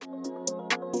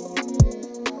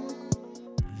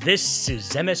This is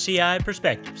MSCI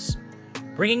Perspectives,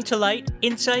 bringing to light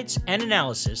insights and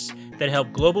analysis that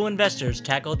help global investors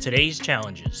tackle today's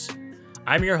challenges.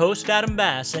 I'm your host, Adam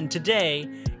Bass, and today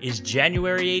is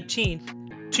January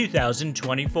 18th,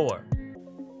 2024.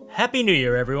 Happy New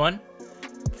Year, everyone!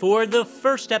 For the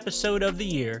first episode of the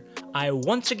year, I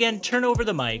once again turn over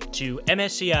the mic to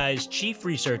MSCI's Chief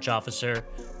Research Officer,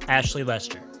 Ashley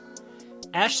Lester.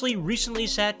 Ashley recently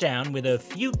sat down with a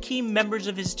few key members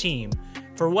of his team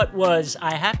for what was,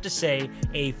 I have to say,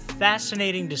 a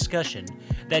fascinating discussion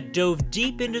that dove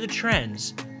deep into the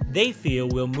trends they feel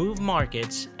will move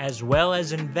markets as well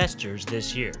as investors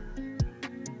this year.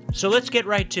 So let's get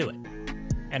right to it,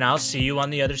 and I'll see you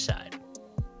on the other side.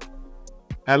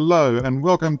 Hello, and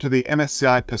welcome to the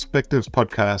MSCI Perspectives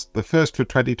podcast, the first for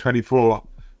 2024,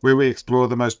 where we explore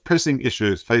the most pressing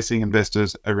issues facing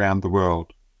investors around the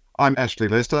world. I'm Ashley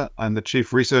Lester. I'm the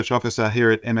Chief Research Officer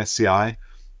here at MSCI,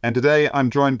 and today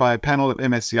I'm joined by a panel of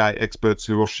MSCI experts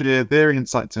who will share their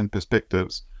insights and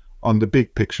perspectives on the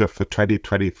big picture for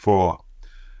 2024.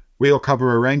 We'll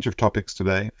cover a range of topics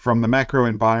today, from the macro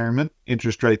environment,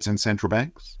 interest rates and central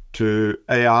banks, to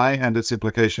AI and its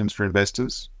implications for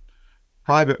investors,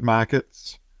 private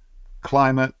markets,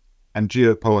 climate, and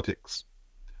geopolitics.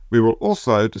 We will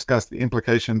also discuss the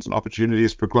implications and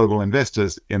opportunities for global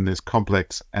investors in this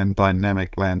complex and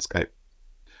dynamic landscape.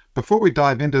 Before we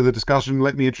dive into the discussion,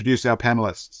 let me introduce our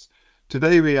panelists.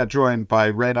 Today we are joined by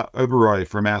Raina Oberoi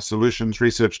from our Solutions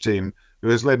Research team, who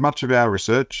has led much of our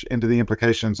research into the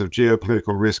implications of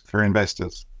geopolitical risk for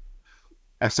investors.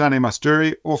 Afsane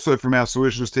Masturi, also from our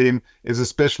Solutions team, is a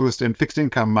specialist in fixed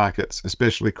income markets,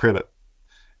 especially credit.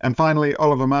 And finally,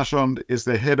 Oliver Marchand is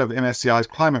the head of MSCI's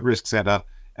Climate Risk Center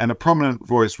and a prominent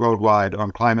voice worldwide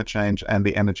on climate change and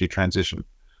the energy transition.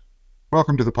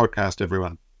 Welcome to the podcast,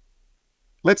 everyone.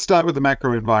 Let's start with the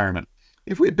macro environment.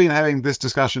 If we'd been having this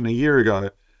discussion a year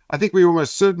ago, I think we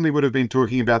almost certainly would have been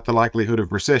talking about the likelihood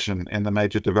of recession in the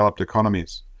major developed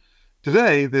economies.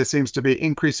 Today, there seems to be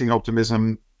increasing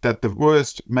optimism that the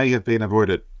worst may have been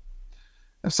avoided.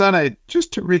 Afsane,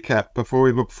 just to recap before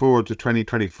we look forward to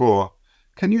 2024,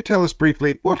 can you tell us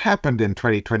briefly what happened in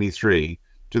 2023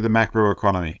 to the macro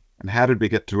economy, and how did we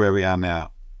get to where we are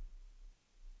now?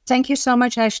 Thank you so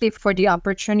much, Ashley, for the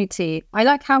opportunity. I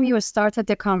like how you started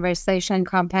the conversation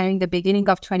comparing the beginning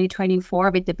of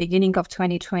 2024 with the beginning of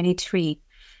 2023,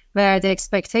 where the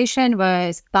expectation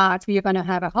was that we are going to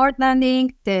have a hard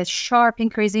landing, the sharp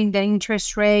increase in the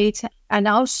interest rate, and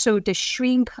also the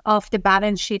shrink of the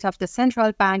balance sheet of the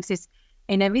central banks is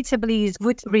inevitably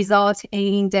would result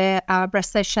in the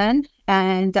recession,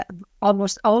 and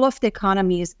almost all of the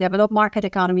economies, developed market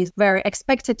economies, were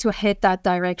expected to head that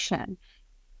direction.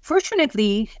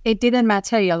 Fortunately, it didn't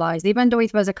materialize. Even though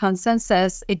it was a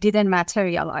consensus, it didn't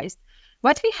materialize.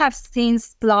 What we have seen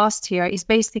last year is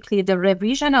basically the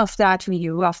revision of that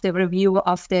view, of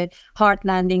the hard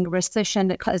landing,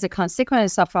 recession as a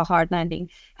consequence of a hard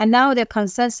landing. And now the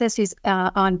consensus is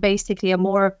on basically a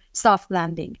more soft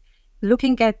landing.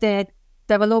 Looking at the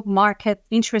developed market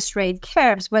interest rate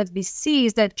curves, what we see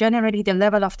is that generally the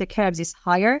level of the curves is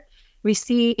higher. We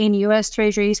see in U.S.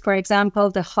 Treasuries, for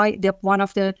example, one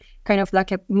of the kind of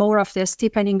like a more of the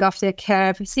steepening of the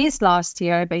curve since last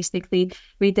year, basically,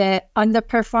 with the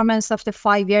underperformance of the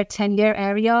 5-year, 10-year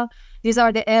area. These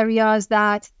are the areas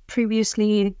that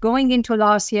previously, going into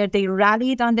last year, they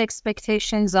rallied on the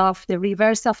expectations of the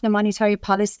reverse of the monetary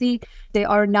policy. They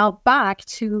are now back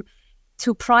to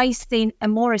price in a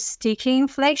more sticky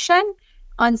inflation,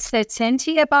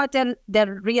 uncertainty about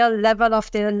the real level of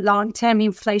the long-term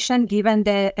inflation, given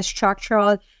the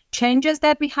structural changes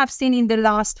that we have seen in the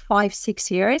last 5-6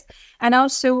 years. And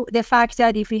also the fact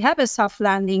that if we have a soft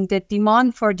landing, the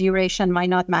demand for duration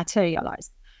might not materialize.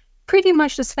 Pretty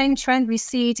much the same trend we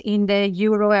see it in the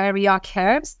euro area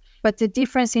curves, but the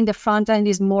difference in the front end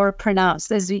is more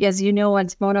pronounced. As you know,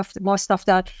 and most of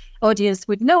the audience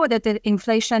would know, that the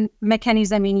inflation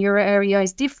mechanism in euro area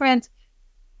is different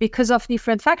because of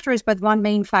different factors, but one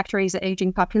main factor is the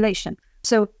aging population.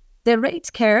 So the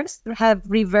rate curves have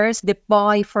reversed the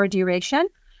buy for duration.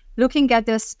 Looking at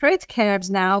the spread curves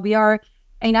now, we are,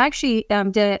 and actually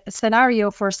the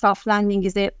scenario for soft landing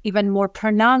is even more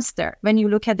pronounced there. When you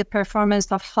look at the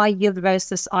performance of high yield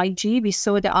versus IG, we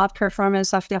saw the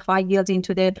outperformance of the high yield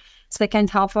into the second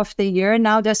half of the year.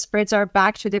 Now the spreads are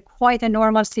back to the quite a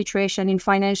normal situation in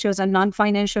financials and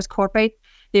non-financials corporate.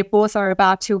 They both are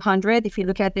about 200 if you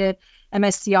look at the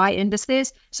MSCI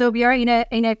indices. So we are in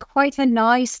a quite a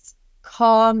nice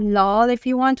calm lull, if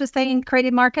you want to say, in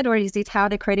credit market, or is it how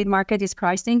the credit market is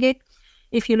pricing it?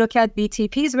 If you look at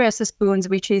BTPs versus bonds,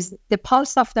 which is the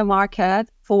pulse of the market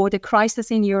for the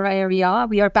crisis in euro area.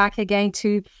 We are back again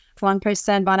to 1%,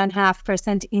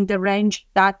 1.5% in the range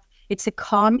that it's a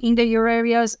calm in the euro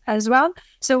areas as well.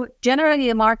 So generally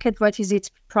the market, what is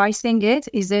it pricing it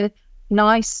is a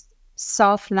nice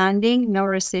soft landing, no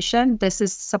recession. This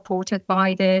is supported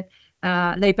by the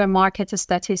labor market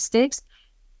statistics,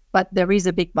 but there is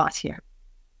a big but here.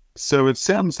 So it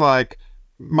sounds like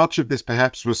much of this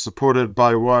perhaps was supported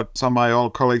by what some of my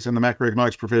old colleagues in the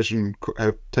macroeconomics profession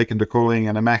have taken to calling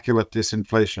an immaculate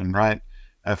disinflation, right?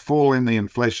 A fall in the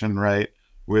inflation rate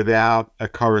without a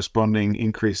corresponding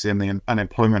increase in the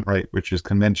unemployment rate, which is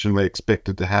conventionally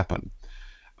expected to happen.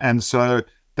 And so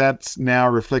that's now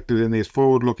reflected in these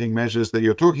forward-looking measures that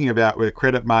you're talking about, where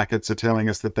credit markets are telling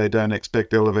us that they don't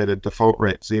expect elevated default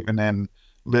rates, even in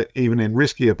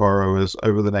riskier borrowers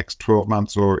over the next 12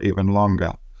 months or even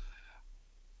longer.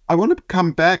 I want to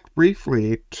come back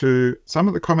briefly to some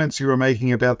of the comments you were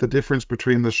making about the difference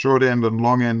between the short end and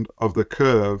long end of the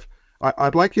curve.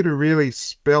 I'd like you to really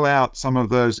spell out some of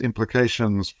those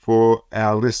implications for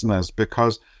our listeners,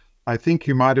 because I think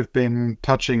you might have been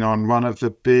touching on one of the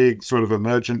big sort of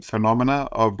emergent phenomena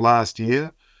of last year,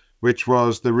 which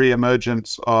was the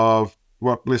re-emergence of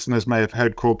what listeners may have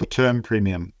heard called the term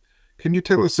premium. Can you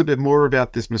tell us a bit more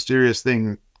about this mysterious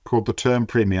thing called the term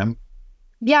premium?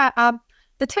 Yeah,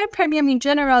 the term premium in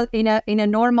general, in a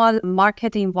normal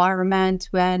market environment,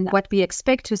 when what we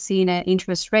expect to see in an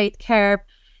interest rate curve,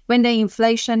 when the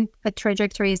inflation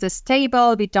trajectory is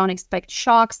stable, we don't expect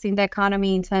shocks in the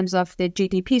economy in terms of the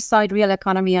GDP side, real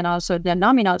economy, and also the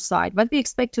nominal side. What we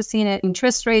expect to see in an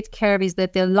interest rate curve is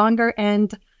that the longer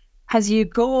end, as you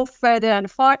go further and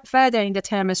further in the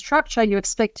term structure, you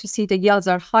expect to see the yields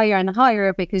are higher and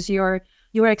higher, because you're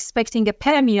expecting a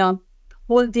premium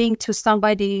holding to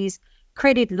somebody's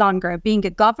credit longer, being a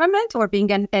government or being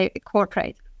a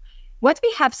corporate. What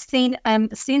we have seen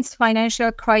since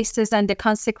financial crisis and the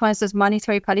consequences,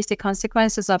 monetary policy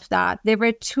consequences of that, there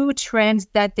were two trends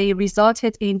that they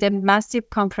resulted in the massive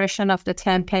compression of the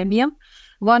term premium.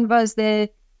 One was the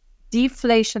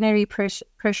deflationary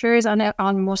pressures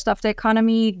on most of the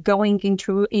economy going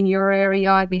into in euro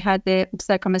area. We had the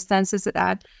circumstances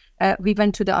that we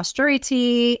went to the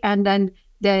austerity, and then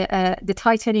the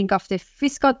tightening of the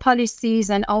fiscal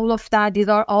policies and all of that. These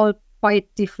are all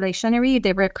quite deflationary.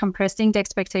 They were compressing the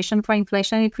expectation for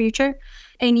inflation in future.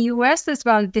 In US as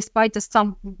well, despite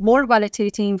some more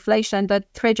volatility in inflation, the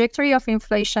trajectory of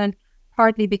inflation,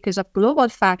 partly because of global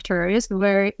factors,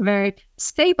 were very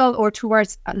stable or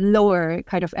towards a lower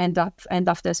kind of end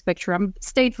of the spectrum,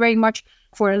 stayed very much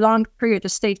for a long period,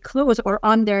 stayed close or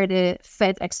under the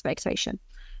Fed expectation.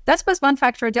 That was one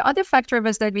factor. The other factor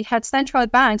was that we had central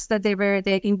banks that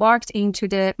they embarked into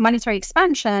the monetary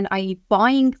expansion, i.e.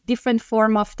 buying different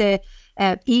form of the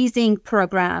easing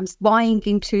programs, buying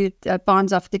into the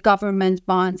bonds of the government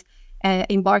bonds,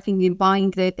 embarking in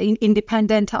buying the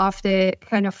independent of the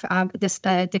kind of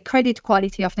the credit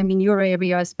quality of them in euro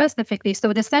area specifically.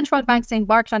 So the central banks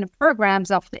embarked on the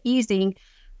programs of the easing,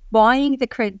 buying the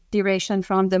credit duration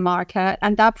from the market,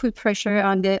 and that put pressure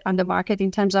on the market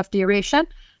in terms of duration.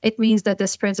 It means that the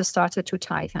spreads started to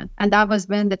tighten, and that was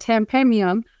when the term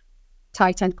premium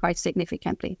tightened quite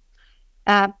significantly.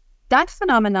 That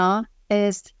phenomena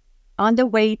is on the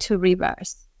way to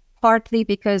reverse, partly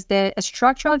because the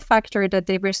structural factor that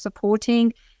they were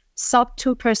supporting, sub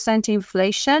 2%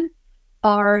 inflation,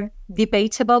 are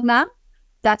debatable now.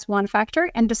 That's one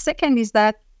factor. And the second is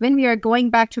that when we are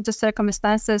going back to the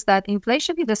circumstances that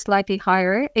inflation is slightly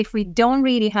higher, if we don't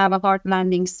really have a hard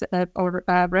landing or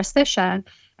recession,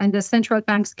 and the central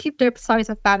banks keep their size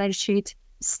of balance sheet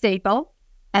stable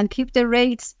and keep the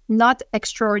rates not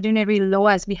extraordinarily low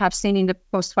as we have seen in the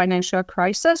post-financial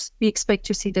crisis, we expect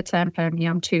to see the term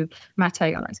premium to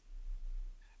materialize.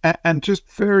 And just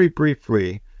very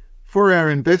briefly, for our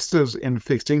investors in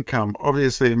fixed income,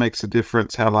 obviously it makes a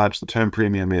difference how large the term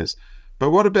premium is.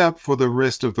 But what about for the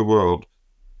rest of the world?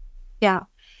 Yeah.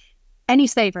 Any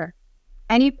saver,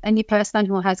 any person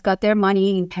who has got their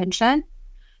money in pension,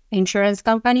 insurance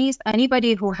companies,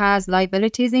 anybody who has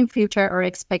liabilities in future or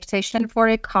expectation for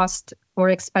a cost or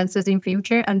expenses in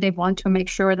future, and they want to make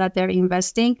sure that they're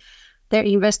investing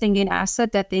in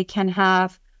asset that they can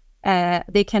have,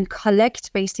 they can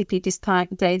collect basically term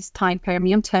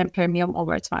premium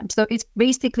over time. So it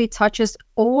basically touches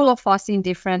all of us in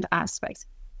different aspects.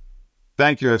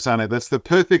 Thank you, Afsaneh. That's the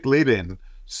perfect lead-in.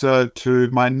 So to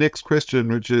my next question,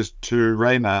 which is to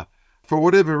Raina. For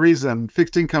whatever reason,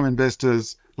 fixed income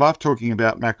investors love talking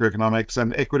about macroeconomics,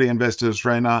 and equity investors,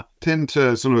 Raina, tend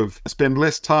to sort of spend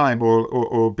less time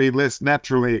or be less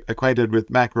naturally acquainted with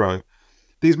macro.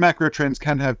 These macro trends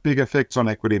can have big effects on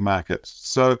equity markets.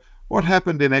 So What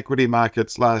happened in equity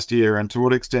markets last year, and to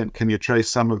what extent can you trace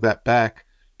some of that back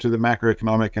to the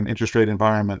macroeconomic and interest rate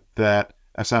environment that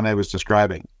Asane was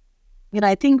describing?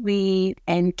 I think we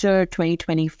enter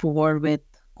 2024 with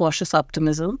cautious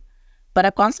optimism, but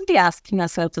are constantly asking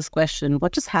ourselves this question: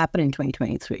 what just happened in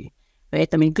 2023?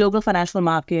 Right? I mean, global financial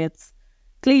markets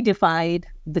clearly defied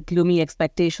the gloomy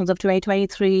expectations of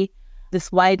 2023.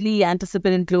 This widely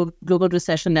anticipated global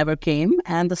recession never came,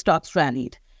 and the stocks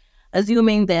rallied,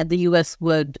 assuming that the US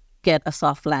would get a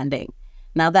soft landing.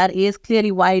 Now, that is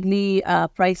clearly widely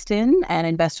priced in, and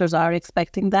investors are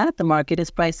expecting that. The market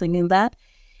is pricing in that.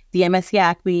 The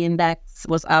MSCI ACWI index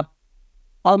was up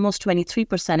almost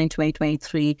 23% in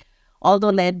 2023, although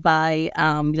led by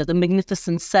the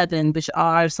Magnificent Seven, which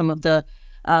are some of the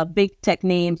big tech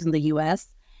names in the US.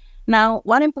 Now,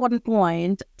 one important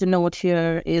point to note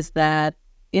here is that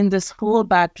in this whole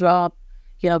backdrop,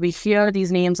 we hear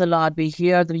these names a lot. We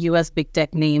hear the US big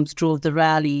tech names drove the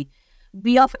rally.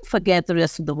 We often forget the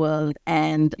rest of the world.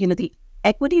 And, the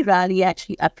equity rally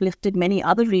actually uplifted many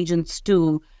other regions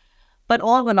too, but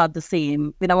all were not the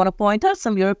same. I want to point out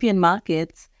some European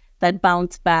markets that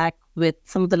bounced back, with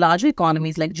some of the larger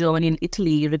economies like Germany and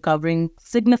Italy recovering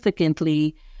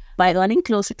significantly by earning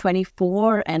close to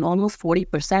 24 and almost 40%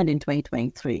 in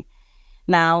 2023.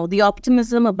 Now, the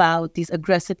optimism about these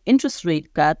aggressive interest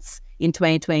rate cuts in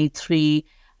 2023,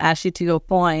 actually, to your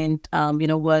point,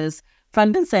 was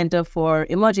front and center for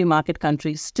emerging market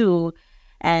countries too.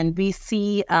 And we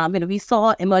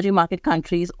saw emerging market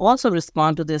countries also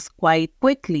respond to this quite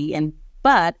quickly.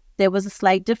 But there was a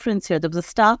slight difference here. There was a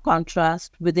stark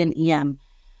contrast within EM,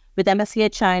 with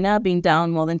MSCI China being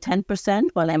down more than 10%,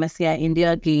 while MSCI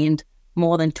India gained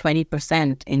more than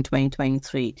 20% in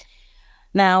 2023.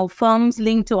 Now, firms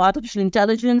linked to artificial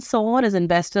intelligence soared as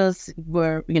investors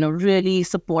were, really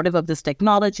supportive of this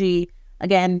technology.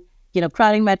 Again,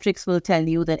 crowding metrics will tell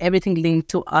you that everything linked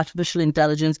to artificial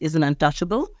intelligence isn't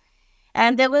untouchable.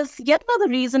 And there was yet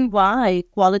another reason why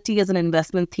quality as an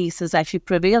investment thesis actually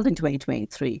prevailed in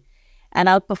 2023 and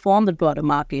outperformed the broader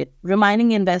market,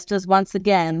 reminding investors once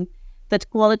again that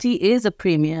quality is a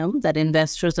premium that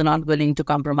investors are not willing to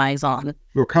compromise on.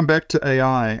 We'll come back to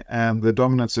AI and the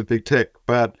dominance of big tech,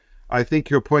 but I think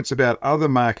your points about other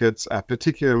markets are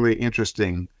particularly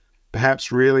interesting, perhaps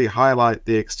really highlight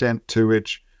the extent to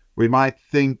which we might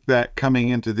think that coming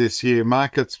into this year,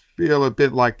 markets feel a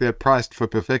bit like they're priced for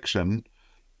perfection,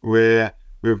 where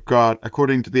we've got,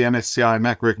 according to the MSCI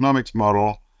macroeconomics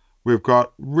model, we've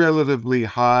got relatively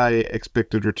high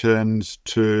expected returns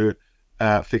to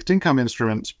fixed income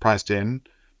instruments priced in.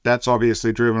 That's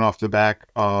obviously driven off the back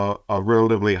of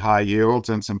relatively high yields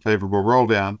and some favorable roll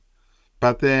down.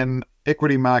 But then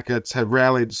equity markets have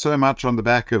rallied so much on the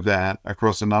back of that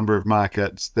across a number of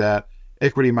markets that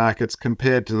equity markets,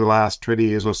 compared to the last 20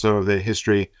 years or so of their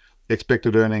history,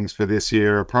 expected earnings for this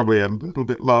year are probably a little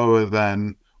bit lower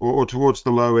than, or towards the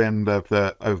low end of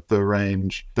the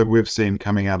range that we've seen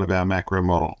coming out of our macro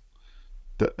model.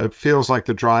 It feels like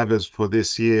the drivers for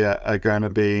this year are going to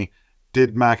be,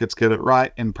 did markets get it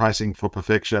right in pricing for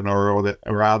perfection, or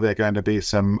are there going to be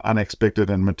some unexpected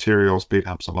and material speed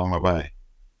ups along the way?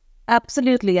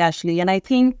 Absolutely, Ashley. And I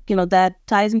think, that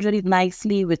ties in really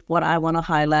nicely with what I want to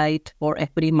highlight for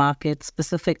equity markets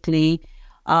specifically,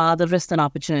 the risks and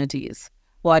opportunities,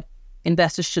 what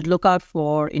investors should look out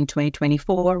for in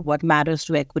 2024, what matters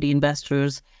to equity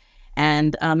investors.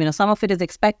 And, some of it is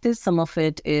expected, some of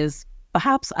it is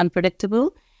perhaps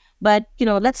unpredictable. But,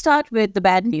 let's start with the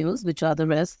bad news, which are the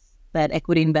risks that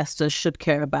equity investors should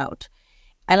care about.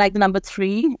 I like the number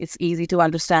 3. It's easy to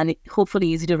understand, hopefully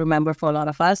easy to remember for a lot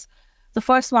of us. The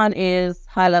first one is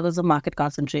high levels of market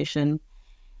concentration.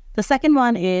 The second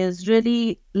one is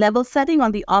really level setting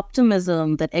on the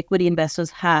optimism that equity investors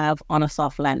have on a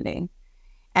soft landing.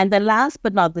 And the last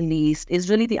but not the least is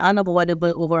really the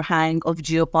unavoidable overhang of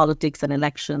geopolitics and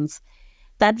elections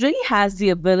that really has the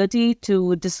ability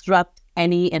to disrupt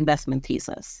any investment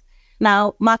thesis.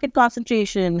 Now, market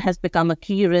concentration has become a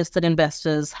key risk that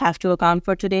investors have to account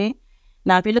for today.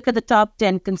 Now, if you look at the top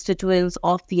 10 constituents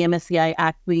of the MSCI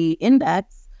ACWI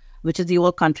index, which is the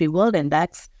All Country World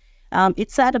Index,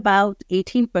 it's at about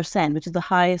 18%, which is the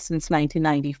highest since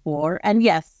 1994. And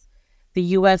yes, the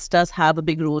US does have a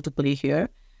big role to play here.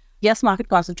 Yes, market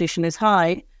concentration is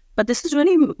high, but this is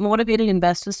really motivating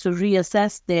investors to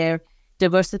reassess their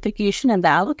diversification and the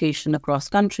allocation across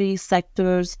countries,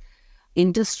 sectors,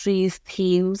 industries,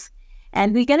 themes.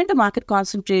 And we get into market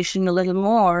concentration a little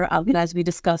more as we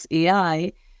discuss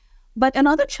AI. But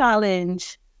another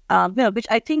challenge, which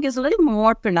I think is a little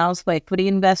more pronounced for equity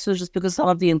investors, just because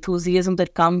of the enthusiasm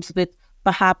that comes with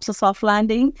perhaps a soft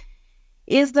landing,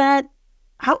 is that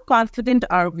how confident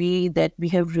are we that we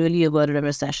have really averted a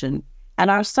recession?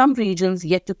 And are some regions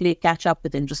yet to play catch up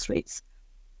with interest rates?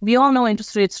 We all know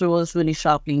interest rates rose really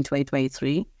sharply in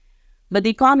 2023, but the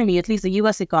economy, at least the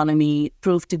US economy,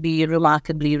 proved to be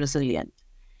remarkably resilient.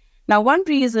 Now, one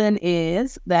reason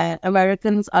is that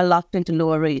Americans are locked into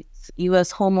lower rates.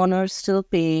 US homeowners still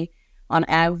pay, on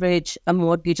average, a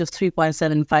mortgage of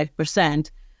 3.75%,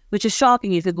 which is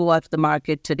shocking if you go out to the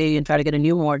market today and try to get a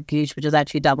new mortgage, which is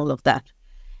actually double of that.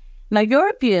 Now,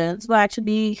 Europeans were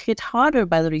actually hit harder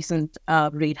by the recent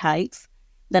rate hikes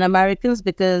than Americans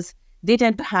because they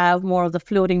tend to have more of the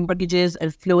floating mortgages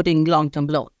and floating long-term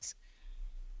loans.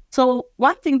 So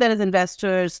one thing that as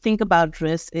investors think about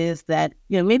risk is that,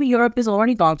 maybe Europe has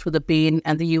already gone through the pain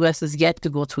and the US is yet to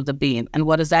go through the pain. And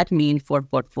what does that mean for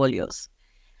portfolios?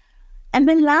 And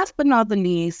then last but not the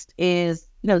least is,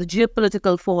 the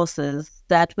geopolitical forces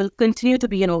that will continue to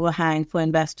be an overhang for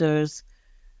investors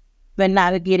when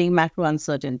navigating macro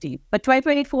uncertainty. But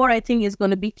 2024, I think, is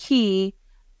going to be key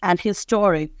and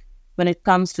historic when it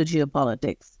comes to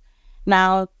geopolitics.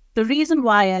 Now, the reason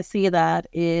why I say that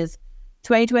is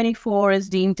 2024 is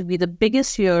deemed to be the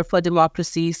biggest year for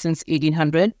democracy since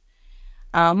 1800.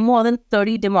 More than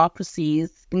 30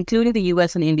 democracies, including the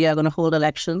US and India, are going to hold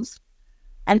elections.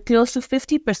 And close to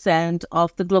 50%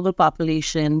 of the global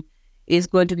population is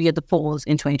going to be at the polls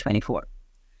in 2024.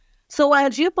 So while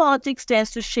geopolitics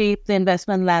tends to shape the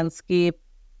investment landscape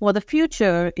for the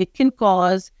future, it can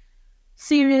cause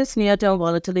serious near-term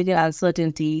volatility and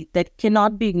uncertainty that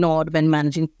cannot be ignored when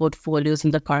managing portfolios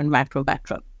in the current macro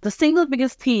backdrop. The single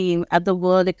biggest theme at the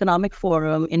World Economic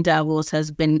Forum in Davos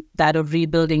has been that of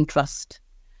rebuilding trust.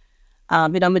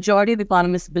 Majority of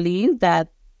economists believe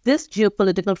that this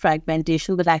geopolitical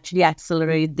fragmentation will actually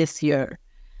accelerate this year,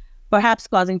 perhaps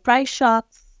causing price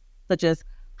shocks such as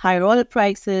higher oil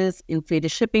prices,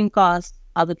 inflated shipping costs,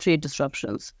 other trade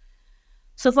disruptions.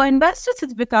 So for investors,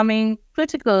 it's becoming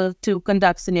critical to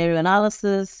conduct scenario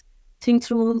analysis, think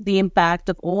through the impact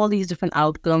of all these different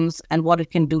outcomes and what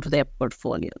it can do to their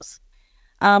portfolios.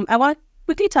 I want to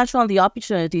quickly touch on the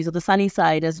opportunities of the sunny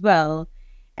side as well.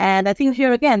 And I think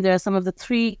here again, there are some of the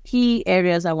three key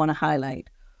areas I want to highlight.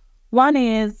 One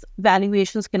is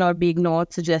valuations cannot be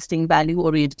ignored, suggesting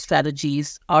value-oriented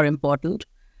strategies are important.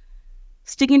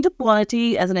 Sticking to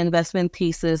quality as an investment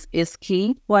thesis is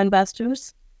key for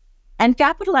investors. And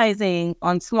capitalizing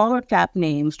on smaller cap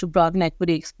names to broaden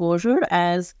equity exposure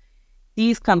as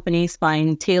these companies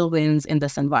find tailwinds in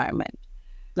this environment.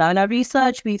 Now, in our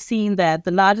research, we've seen that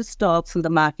the largest stocks in the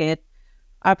market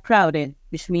are crowded,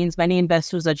 which means many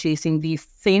investors are chasing the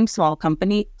same small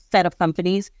set of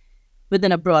companies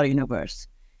within a broad universe.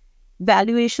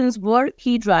 Valuations were a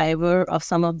key driver of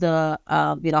some of the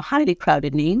highly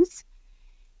crowded names.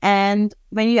 And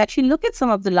when you actually look at some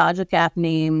of the larger cap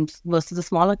names versus the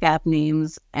smaller cap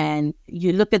names, and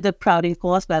you look at the crowding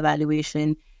caused by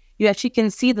valuation, you actually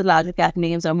can see the larger cap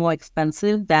names are more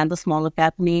expensive than the smaller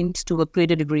cap names to a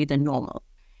greater degree than normal.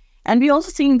 And we're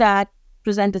also seeing that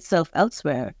present itself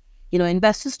elsewhere.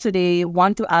 Investors today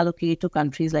want to allocate to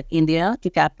countries like India to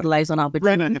capitalize on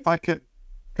opportunities. Brennan, if I could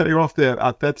cut you off there,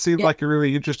 that seems like a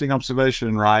really interesting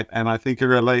observation, right? And I think it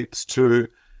relates to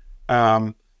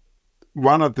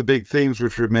one of the big themes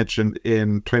which we've mentioned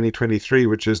in 2023,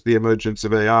 which is the emergence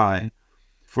of AI.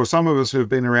 For some of us who've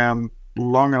been around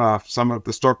long enough, some of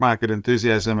the stock market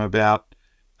enthusiasm about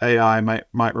AI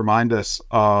might remind us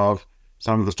of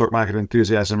some of the stock market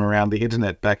enthusiasm around the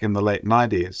internet back in the late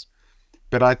 90s.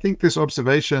 But I think this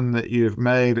observation that you've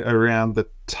made around the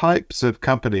types of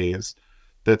companies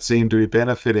that seem to be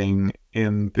benefiting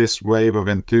in this wave of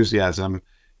enthusiasm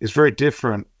is very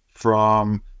different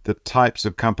from the types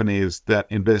of companies that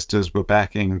investors were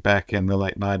backing back in the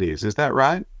late 90s. Is that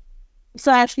right?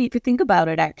 So actually, if you think about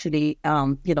it, in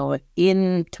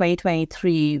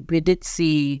 2023, we did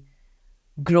see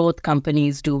growth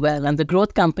companies do well. And the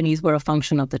growth companies were a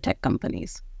function of the tech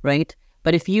companies, right?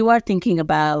 But if you are thinking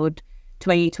about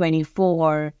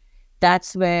 2024,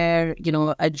 that's where,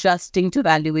 adjusting to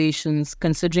valuations,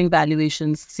 considering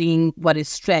valuations, seeing what is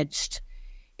stretched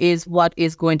is what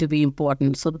is going to be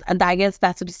important. So, and I guess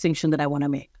that's a distinction that I want to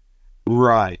make.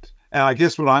 Right. And I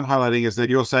guess what I'm highlighting is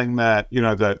that you're saying that,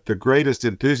 the greatest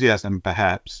enthusiasm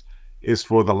perhaps is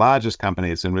for the largest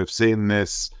companies. And we've seen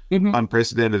this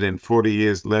unprecedented in 40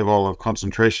 years level of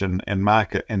concentration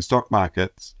in stock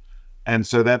markets. And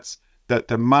so that's that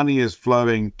the money is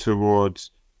flowing towards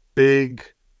big,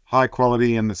 high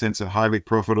quality in the sense of highly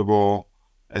profitable,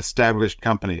 established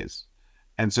companies.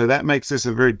 And so that makes this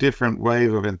a very different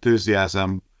wave of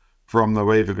enthusiasm from the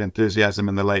wave of enthusiasm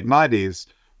in the late 90s,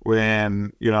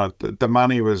 when, the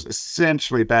money was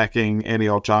essentially backing any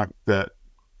old junk that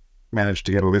manage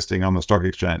to get a listing on the stock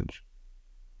exchange.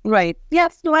 Right.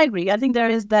 Yes, no, I agree. I think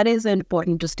that is an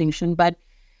important distinction, but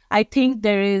I think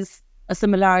there is a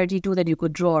similarity too that you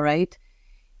could draw, right?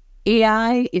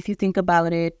 AI, if you think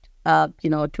about it,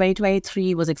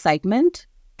 2023 was excitement.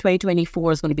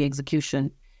 2024 is going to be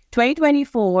execution.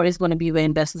 2024 is going to be where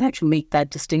investors actually make that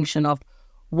distinction of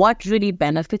what really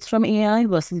benefits from AI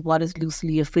versus what is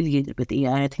loosely affiliated with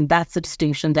AI. I think that's the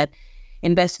distinction that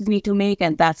investors need to make,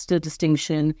 and that's the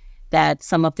distinction that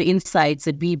some of the insights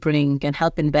that we bring can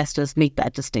help investors make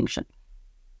that distinction.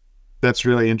 That's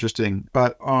really interesting.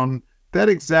 But on that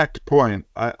exact point,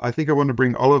 I think I want to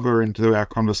bring Oliver into our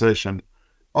conversation.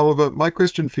 Oliver, my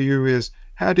question for you is,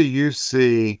 how do you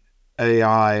see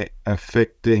AI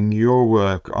affecting your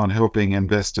work on helping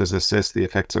investors assess the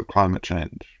effects of climate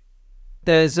change?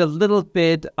 There's a little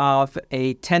bit of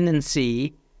a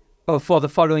tendency for the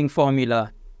following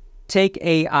formula. Take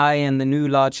AI and the new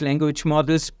large language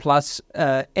models plus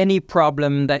any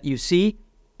problem that you see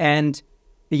and,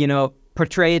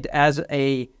 portray it as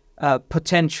a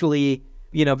potentially,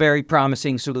 very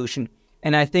promising solution.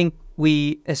 And I think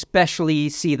we especially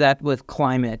see that with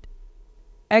climate.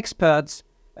 Experts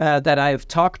that I've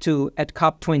talked to at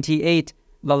COP28,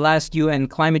 the last UN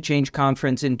climate change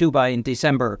conference in Dubai in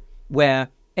December, where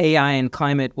AI and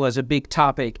climate was a big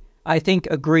topic, I think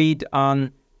agreed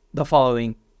on the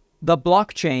following. The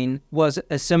blockchain was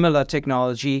a similar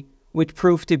technology which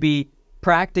proved to be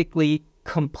practically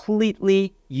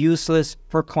completely useless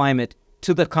for climate.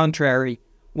 To the contrary,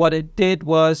 what it did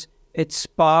was it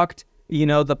sparked,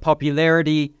 the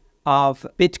popularity of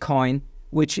Bitcoin,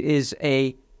 which is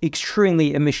a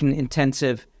extremely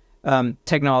emission-intensive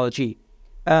technology.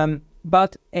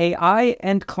 But AI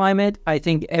and climate, I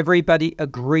think everybody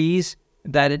agrees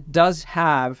that it does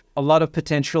have a lot of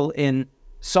potential in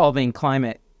solving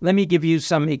climate. Let me give you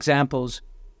some examples.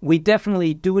 We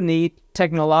definitely do need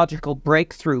technological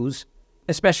breakthroughs,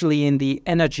 especially in the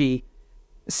energy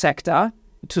sector,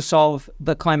 to solve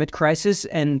the climate crisis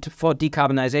and for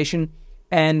decarbonization.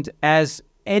 And as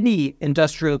any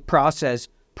industrial process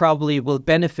probably will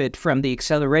benefit from the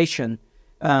acceleration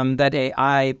that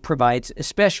AI provides,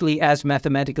 especially as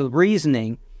mathematical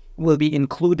reasoning will be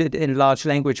included in large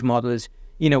language models.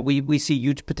 We see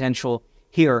huge potential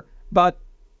here. But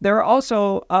there are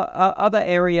also other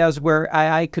areas where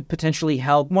AI could potentially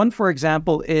help. One, for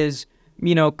example, is,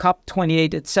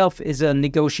 COP28 itself is a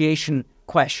negotiation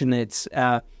question. It's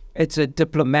a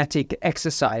diplomatic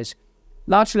exercise.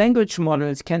 Large language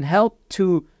models can help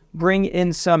to bring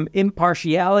in some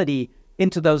impartiality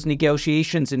into those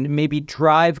negotiations and maybe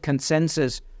drive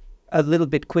consensus a little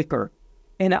bit quicker.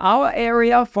 In our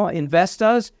area for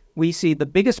investors, we see the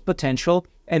biggest potential,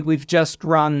 and we've just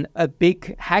run a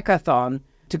big hackathon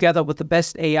together with the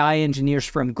best AI engineers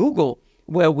from Google,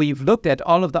 where we've looked at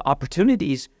all of the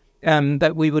opportunities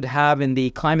that we would have in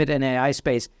the climate and AI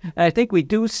space. And I think we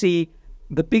do see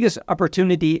the biggest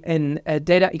opportunity in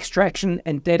data extraction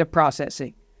and data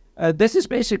processing. This is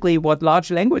basically what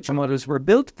large language models were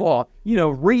built for,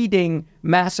 reading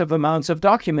massive amounts of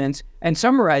documents and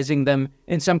summarizing them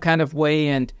in some kind of way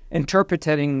and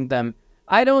interpreting them.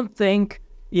 I don't think,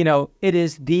 it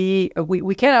is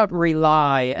we cannot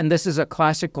rely, and this is a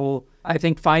classical, I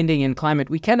think, finding in climate,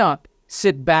 we cannot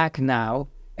sit back now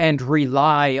and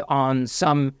rely on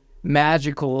some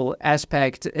magical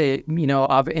aspect,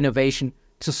 of innovation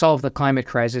to solve the climate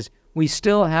crisis. We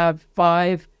still have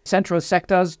 5 central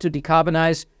sectors to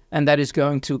decarbonize, and that is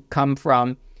going to come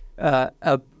from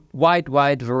a wide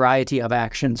variety of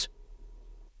actions.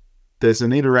 There's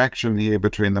an interaction here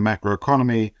between the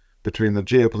macroeconomy, between the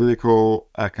geopolitical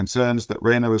concerns that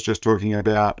Rena was just talking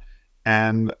about,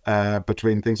 and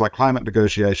between things like climate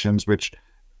negotiations, which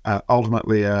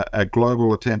ultimately are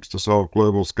global attempts to solve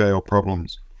global scale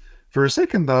problems. For a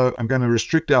second, though, I'm going to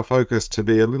restrict our focus to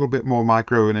be a little bit more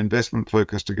micro and investment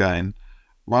focused again.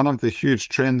 One of the huge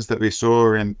trends that we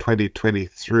saw in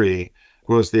 2023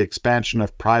 was the expansion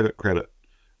of private credit.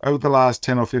 Over the last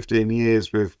 10 or 15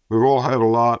 years, we've all heard a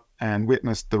lot and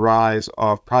witnessed the rise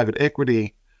of private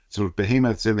equity, sort of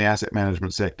behemoths in the asset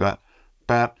management sector.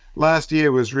 But last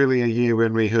year was really a year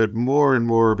when we heard more and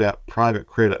more about private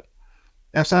credit.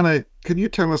 Afsaneh, can you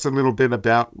tell us a little bit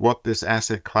about what this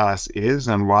asset class is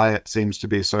and why it seems to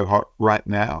be so hot right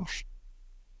now?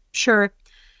 Sure.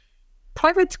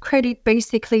 Private credit,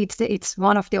 basically, it's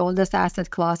one of the oldest asset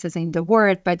classes in the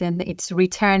world, but then its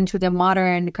return to the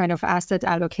modern kind of asset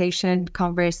allocation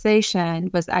conversation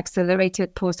was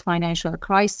accelerated post-financial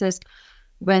crisis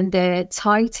when the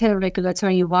tighter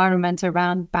regulatory environment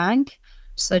around bank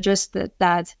suggested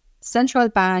that central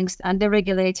banks and the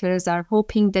regulators are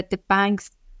hoping that the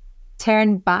banks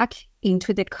turned back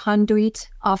into the conduit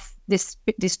of this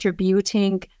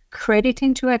distributing credit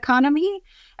into economy,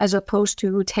 as opposed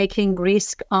to taking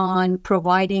risk on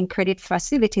providing credit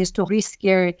facilities to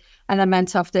riskier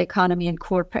elements of the economy and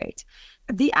corporate.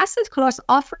 The asset class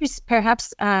offers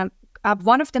perhaps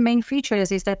one of the main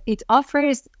features is that it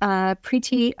offers a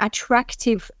pretty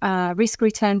attractive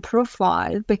risk-return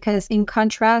profile, because in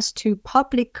contrast to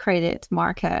public credit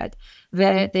market,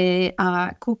 where the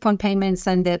coupon payments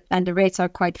and the rates are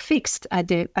quite fixed at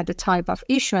the time of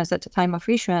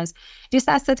issuance. This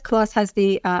asset class has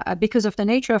the because of the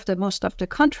nature of most of the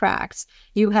contracts,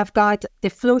 you have got the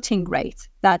floating rate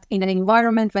that in an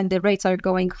environment when the rates are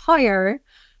going higher,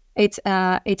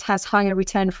 it has higher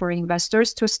return for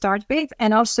investors to start with,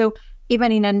 and also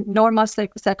even in a normal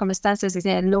circumstances,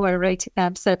 in a lower rate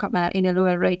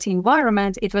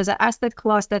environment, it was an asset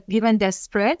class that, given the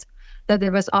spread that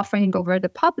it was offering over the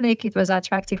public, it was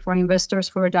attractive for investors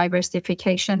for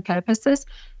diversification purposes.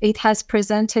 It has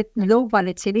presented low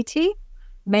volatility.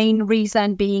 Main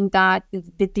reason being that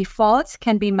the defaults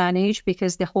can be managed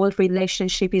because the whole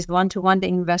relationship is one-to-one. The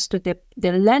investor, the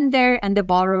lender, and the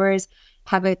borrowers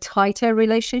have a tighter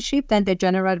relationship than the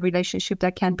general relationship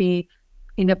that can be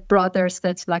in a broader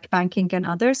sense like banking and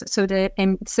others. So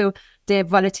the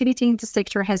volatility in the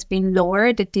sector has been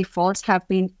lower. The defaults have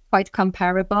been quite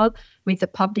comparable with the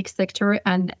public sector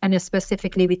and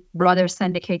specifically with broader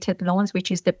syndicated loans,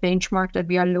 which is the benchmark that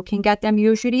we are looking at them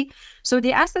usually. So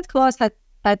the asset class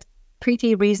had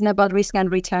pretty reasonable risk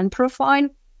and return profile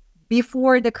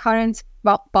before the current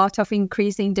bout of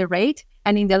increasing the rate.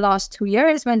 And in the last 2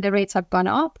 years, when the rates have gone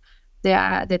up,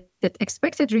 the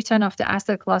expected return of the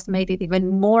asset class made it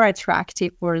even more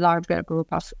attractive for a larger group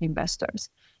of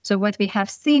investors. So what we have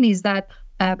seen is that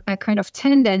a kind of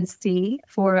tendency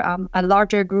for a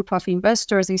larger group of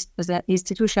investors,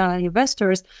 institutional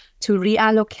investors, to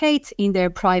reallocate in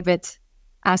their private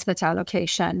asset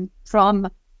allocation from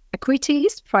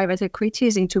private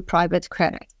equities into private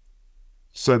credit.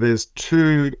 So there's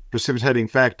two precipitating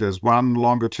factors. One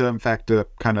longer-term factor,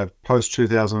 kind of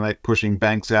post-2008, pushing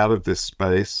banks out of this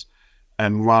space,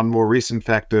 and one more recent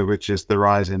factor, which is the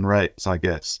rise in rates, I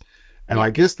guess. And I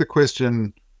guess the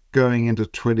question going into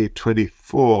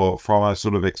 2024 from a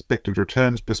sort of expected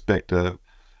returns perspective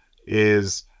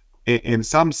is, in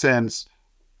some sense,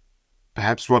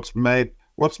 perhaps what's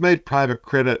made private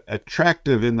credit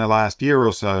attractive in the last year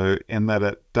or so, in that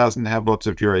it doesn't have lots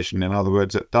of duration. In other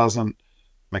words, it doesn't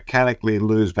mechanically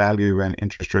lose value when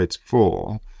interest rates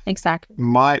fall. Exactly.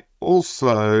 Might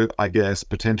also, I guess,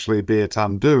 potentially be its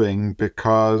undoing,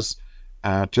 because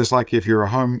just like if you're a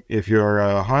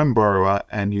home borrower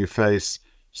and you face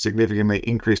significantly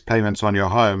increased payments on your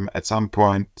home, at some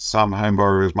point, some home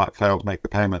borrowers might fail to make the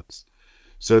payments.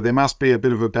 So there must be a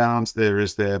bit of a balance there,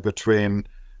 is there, between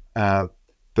the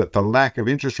lack of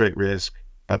interest rate risk,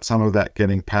 but some of that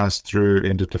getting passed through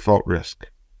into default risk.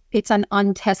 It's an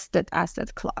untested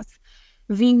asset class.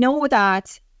 We know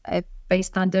that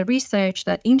based on the research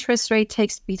that interest rate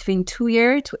takes between 2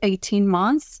 years to 18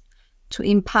 months to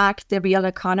impact the real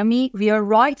economy. We are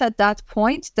right at that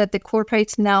point that the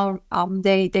corporates now,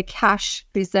 the cash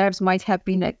reserves might have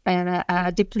been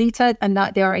depleted, and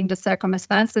that they are in the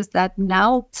circumstances that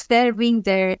now serving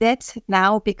their debt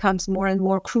now becomes more and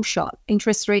more crucial.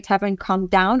 Interest rates haven't come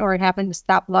down or haven't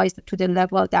stabilized to the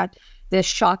level that the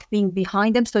shock being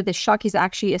behind them. So the shock is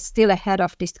actually still ahead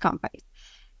of these companies.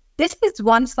 This is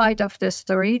one side of the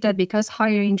story, that because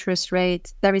higher interest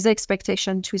rates, there is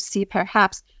expectation to see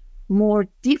perhaps more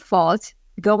default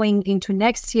going into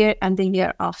next year and the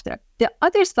year after. The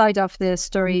other side of the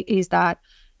story is that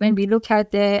when we look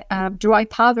at the dry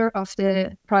powder of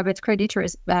the private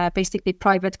creditors, basically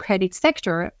private credit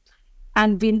sector,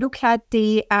 and we look at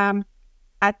the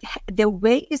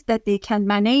ways that they can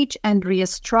manage and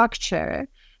restructure,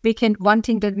 one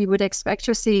thing that we would expect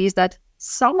to see is that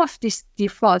some of these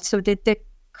defaults, so that the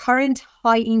current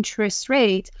high interest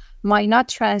rate might not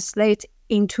translate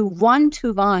into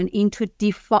one-to-one into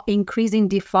increasing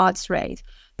defaults rate,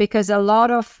 because a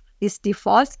lot of these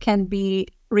defaults can be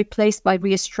replaced by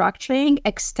restructuring,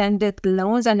 extended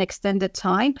loans, and extended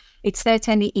time. It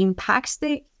certainly impacts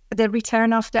the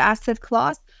return of the asset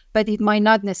class, but it might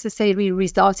not necessarily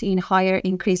result in higher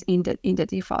increase in the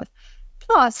default.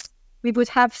 Plus, we would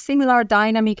have similar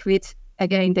dynamic with,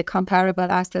 again, the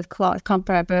comparable asset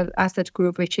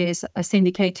group, which is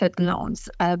syndicated loans.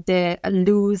 The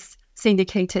loose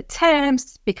syndicated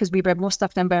terms, because most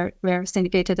of them were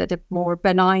syndicated at a more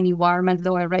benign environment,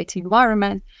 lower rate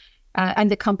environment, and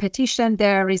the competition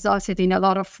there resulted in a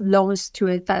lot of loans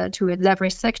to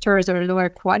leverage sectors or lower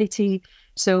quality.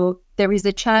 So there is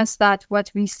a chance that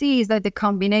what we see is that the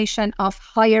combination of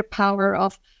higher power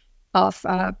of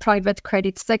private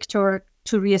credit sector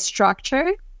to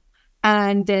restructure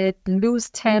and the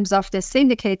loose terms of the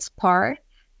syndicates part,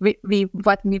 we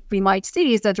might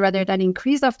see is that rather than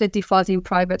increase of the default in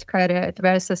private credit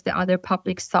versus the other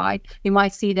public side, we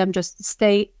might see them just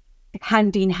stay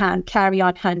hand in hand, carry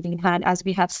on hand in hand, as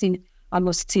we have seen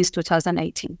almost since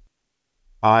 2018.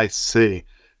 I see.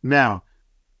 Now,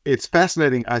 it's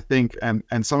fascinating, I think,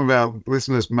 and some of our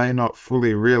listeners may not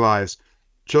fully realize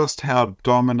just how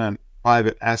dominant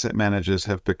private asset managers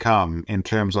have become in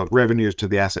terms of revenues to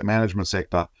the asset management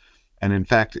sector. And in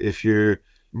fact, if you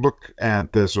look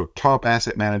at the sort of top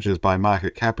asset managers by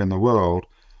market cap in the world,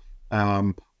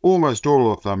 almost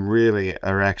all of them really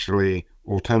are actually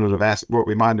alternative asset, what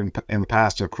we might in the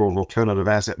past have called alternative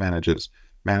asset managers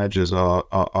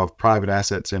of private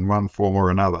assets in one form or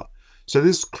another. So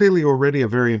this is clearly already a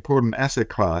very important asset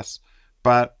class,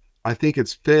 but I think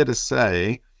it's fair to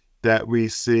say that we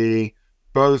see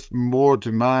both more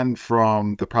demand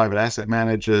from the private asset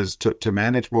managers to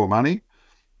manage more money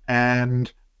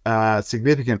and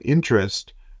significant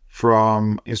interest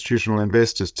from institutional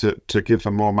investors to give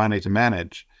them more money to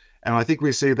manage. And I think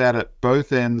we see that at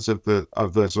both ends of the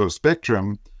sort of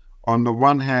spectrum. On the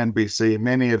one hand, we see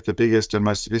many of the biggest and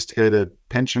most sophisticated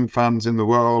pension funds in the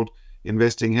world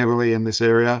investing heavily in this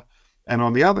area. And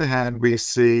on the other hand, we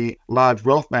see large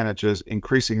wealth managers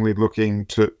increasingly looking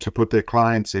to put their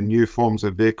clients in new forms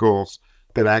of vehicles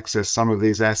that access some of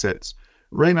these assets.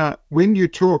 Reina, when you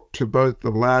talk to both the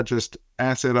largest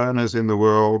asset owners in the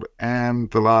world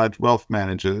and the large wealth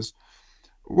managers,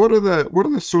 what are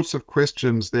the sorts of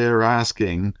questions they're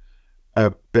asking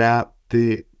about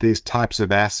these types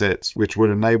of assets which would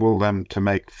enable them to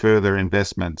make further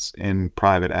investments in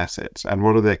private assets? And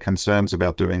what are their concerns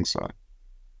about doing so?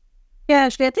 Yeah,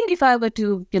 actually, I think if I were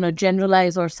to,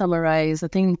 generalize or summarize, I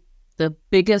think the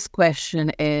biggest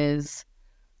question is,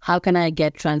 how can I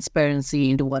get transparency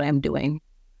into what I'm doing?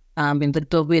 With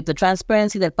the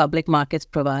transparency that public markets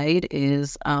provide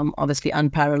is obviously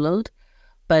unparalleled,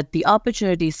 but the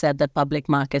opportunity set that public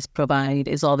markets provide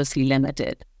is obviously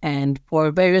limited. And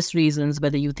for various reasons,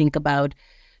 whether you think about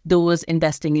those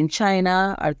investing in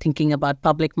China or thinking about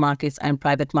public markets and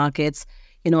private markets,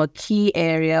 a key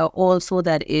area also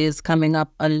that is coming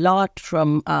up a lot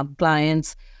from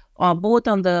clients, both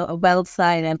on the wealth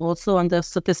side and also on the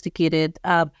sophisticated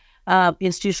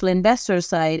institutional investor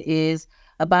side, is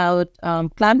about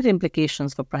climate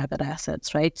implications for private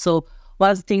assets, right? So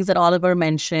one of the things that Oliver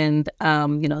mentioned,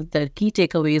 the key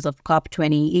takeaways of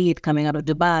COP28 coming out of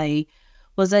Dubai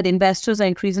was that investors are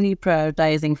increasingly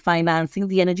prioritizing financing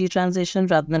the energy transition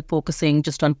rather than focusing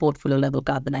just on portfolio level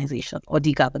carbonization or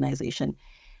decarbonization.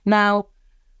 Now,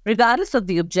 regardless of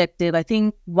the objective, I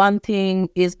think one thing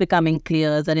is becoming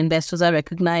clear, that investors are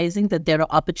recognizing that there are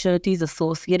opportunities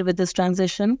associated with this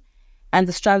transition, and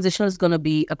this transition is going to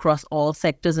be across all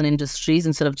sectors and industries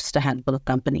instead of just a handful of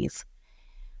companies.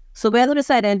 So whether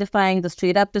it's identifying the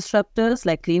straight-up disruptors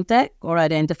like clean tech or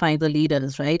identifying the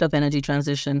leaders, right, of energy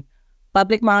transition,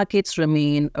 public markets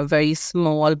remain a very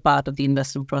small part of the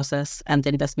investment process and the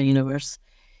investment universe.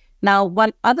 Now,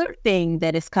 one other thing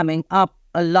that is coming up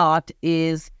a lot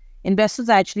is investors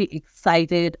are actually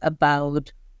excited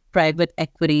about private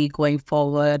equity going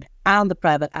forward and the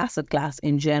private asset class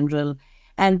in general.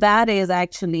 And that is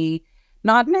actually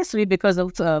not necessarily because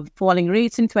of falling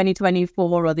rates in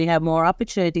 2024 or they have more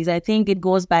opportunities. I think it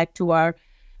goes back to our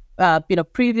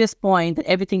previous point that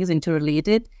everything is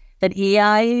interrelated, that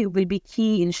AI will be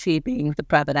key in shaping the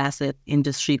private asset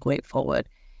industry going forward.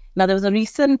 Now, there was a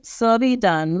recent survey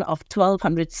done of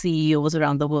 1,200 CEOs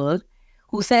around the world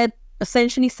who said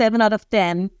essentially 7 out of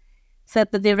 10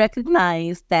 said that they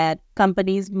recognize that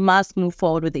companies must move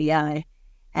forward with AI.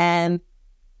 And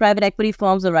private equity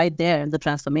firms are right there in the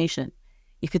transformation.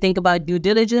 If you think about due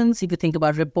diligence, if you think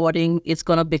about reporting, it's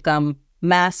going to become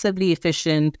massively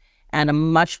efficient and a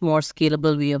much more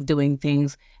scalable way of doing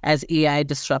things as AI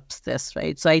disrupts this,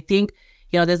 right? So I think,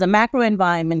 there's a macro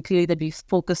environment clearly that we've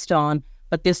focused on,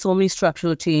 but there's so many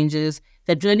structural changes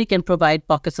that really can provide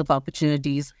pockets of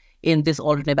opportunities in this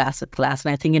alternative asset class.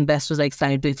 And I think investors are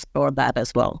excited to explore that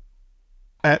as well.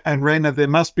 And Reina, there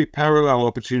must be parallel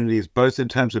opportunities, both in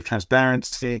terms of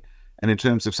transparency and in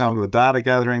terms of some of the data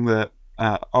gathering that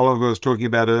Oliver was talking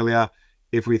about earlier.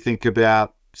 If we think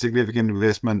about significant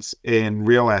investments in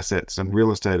real assets and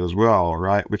real estate as well,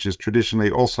 right, which is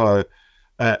traditionally also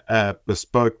a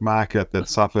bespoke market that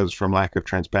suffers from lack of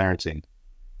transparency.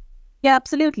 Yeah,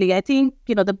 absolutely. I think,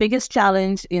 the biggest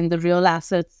challenge in the real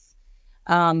assets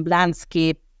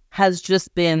landscape has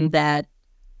just been that,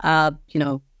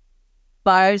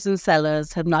 buyers and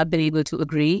sellers have not been able to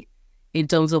agree in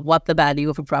terms of what the value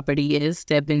of a property is.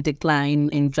 There have been decline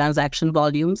in transaction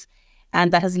volumes,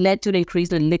 and that has led to an increase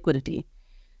in liquidity.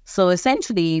 So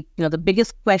essentially, the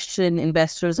biggest question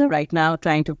investors are right now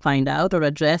trying to find out or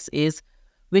address is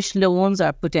which loans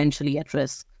are potentially at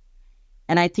risk.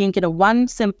 And I think, one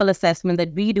simple assessment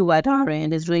that we do at our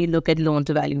end is really look at loan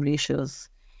to value ratios.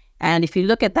 And if you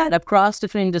look at that across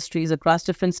different industries, across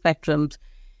different spectrums,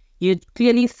 you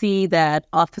clearly see that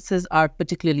offices are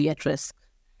particularly at risk.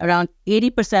 Around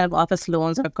 80% of office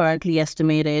loans are currently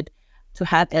estimated to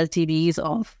have LTVs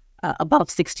of above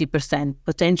 60%,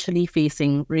 potentially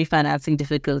facing refinancing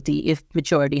difficulty if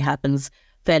maturity happens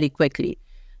fairly quickly.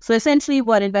 So essentially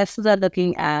what investors are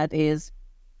looking at is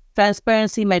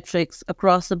transparency metrics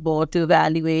across the board to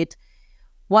evaluate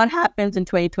what happens in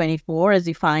 2024 as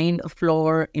you find a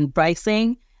floor in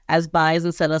pricing, as buyers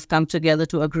and sellers come together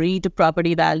to agree to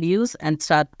property values and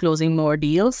start closing more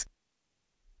deals.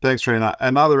 Thanks, Reena.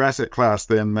 Another asset class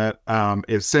then that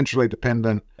is centrally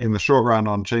dependent in the short run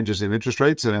on changes in interest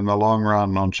rates and in the long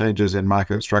run on changes in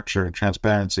market structure and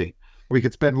transparency. We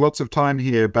could spend lots of time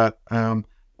here, but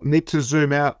need to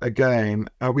zoom out again.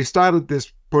 We started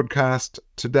this podcast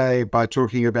today by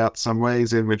talking about some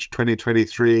ways in which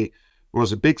 2023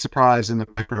 was a big surprise in the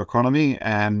macroeconomy,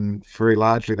 and very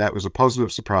largely that was a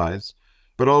positive surprise.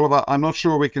 But Oliver, I'm not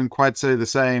sure we can quite say the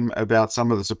same about some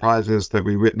of the surprises that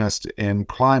we witnessed in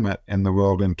climate in the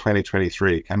world in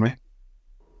 2023, can we?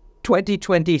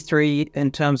 2023,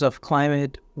 in terms of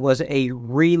climate, was a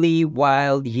really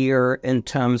wild year in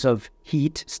terms of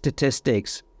heat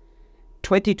statistics.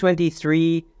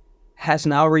 2023 has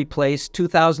now replaced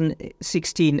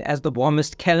 2016 as the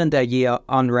warmest calendar year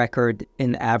on record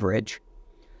in average.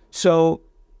 So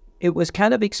it was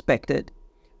kind of expected.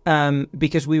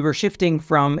 Because we were shifting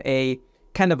from a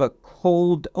kind of a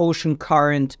cold ocean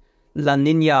current La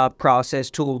Nina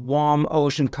process to a warm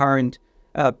ocean current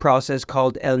process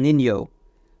called El Nino.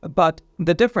 But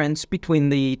the difference between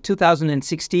the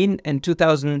 2016 and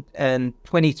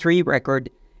 2023 record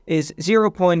is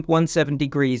 0.17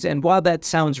 degrees. And while that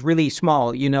sounds really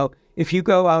small, if you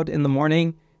go out in the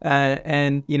morning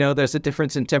and there's a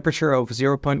difference in temperature of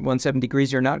 0.17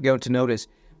 degrees, you're not going to notice.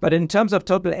 But in terms of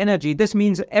total energy, this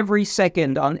means every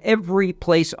second on every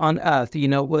place on Earth,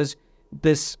 was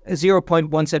this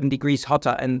 0.17 degrees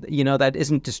hotter. And, that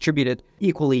isn't distributed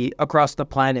equally across the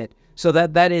planet. So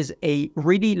that is a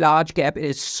really large gap. It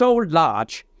is so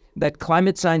large that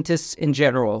climate scientists in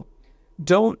general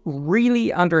don't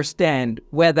really understand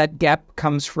where that gap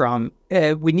comes from.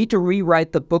 We need to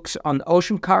rewrite the books on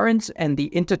ocean currents and the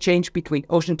interchange between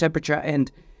ocean temperature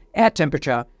and air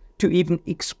temperature to even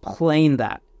explain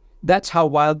that. That's how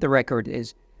wild the record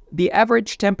is. The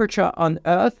average temperature on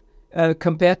Earth,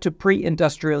 compared to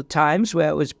pre-industrial times, where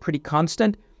it was pretty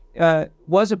constant,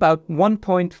 was about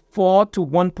 1.4 to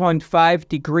 1.5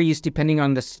 degrees, depending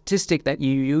on the statistic that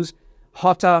you use,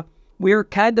 hotter. We're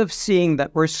kind of seeing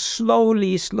that we're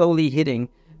slowly hitting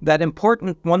that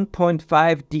important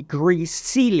 1.5 degree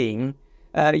ceiling,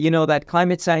 that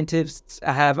climate scientists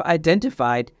have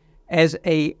identified as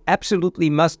a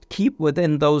absolutely must keep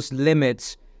within those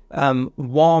limits,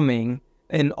 warming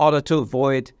in order to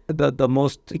avoid the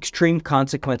most extreme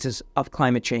consequences of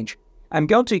climate change. I'm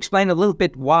going to explain a little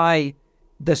bit why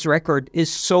this record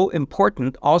is so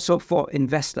important also for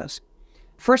investors.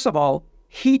 First of all,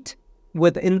 heat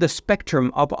within the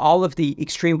spectrum of all of the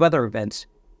extreme weather events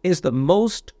is the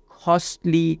most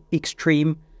costly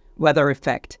extreme weather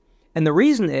effect. And the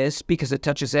reason is because it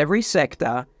touches every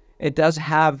sector. It does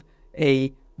have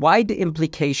a wide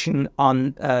implication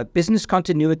on business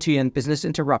continuity and business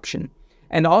interruption.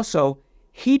 And also,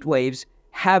 heat waves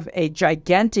have a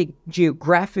gigantic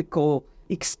geographical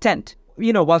extent.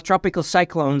 While tropical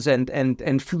cyclones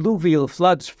and fluvial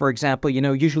floods, for example,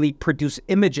 usually produce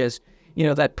images,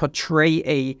 that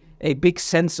portray a big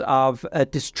sense of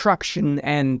destruction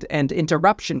and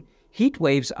interruption, heat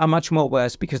waves are much more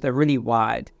worse because they're really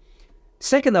wide.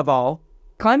 Second of all,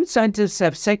 climate scientists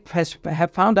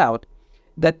have found out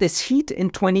that this heat in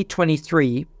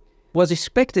 2023 was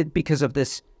expected because of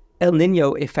this El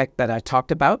Nino effect that I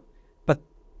talked about, but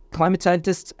climate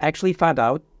scientists actually found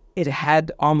out it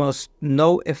had almost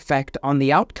no effect on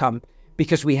the outcome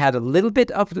because we had a little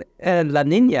bit of La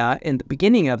Nina in the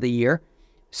beginning of the year,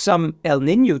 some El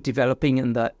Nino developing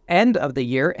in the end of the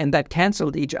year, and that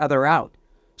canceled each other out.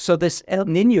 So this El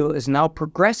Nino is now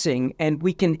progressing, and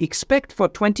we can expect for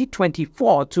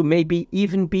 2024 to maybe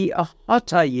even be a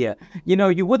hotter year.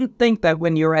 You wouldn't think that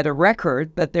when you're at a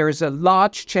record that there is a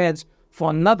large chance for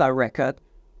another record,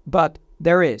 but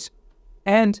there is.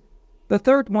 And the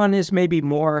third one is maybe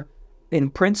more in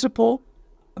principle,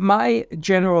 my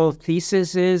general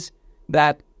thesis is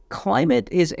that climate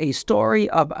is a story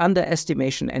of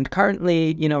underestimation. And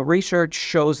currently, research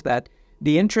shows that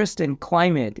the interest in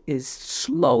climate is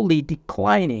slowly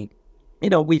declining.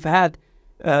 We've had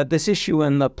this issue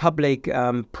in the public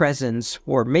presence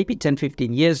for maybe 10,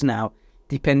 15 years now,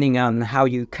 depending on how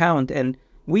you count. And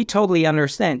we totally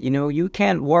understand, you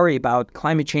can't worry about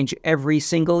climate change every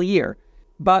single year.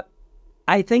 But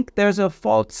I think there's a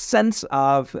false sense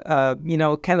of,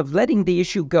 kind of letting the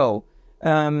issue go.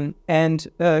 And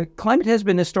climate has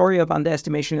been a story of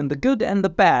underestimation in the good and the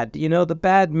bad. The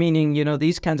bad meaning,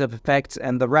 these kinds of effects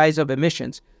and the rise of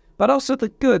emissions. But also the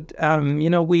good.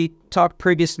 We talked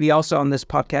previously also on this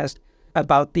podcast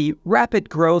about the rapid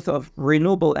growth of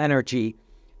renewable energy.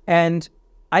 And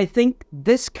I think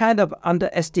this kind of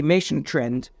underestimation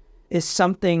trend is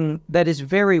something that is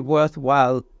very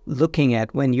worthwhile looking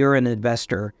at when you're an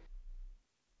investor.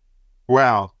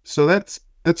 Wow. So that's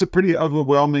a pretty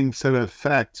overwhelming set of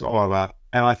facts, Oliver.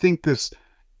 And I think this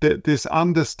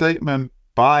understatement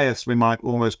bias, we might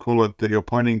almost call it, that you're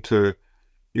pointing to,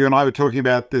 you and I were talking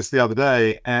about this the other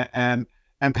day, and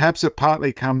perhaps it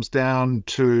partly comes down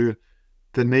to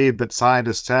the need that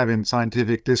scientists have in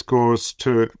scientific discourse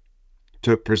to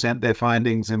present their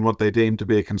findings in what they deem to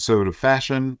be a conservative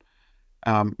fashion.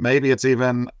 Maybe it's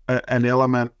even an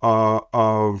element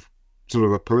of sort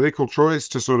of a political choice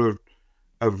to sort of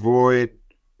avoid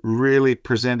really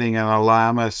presenting an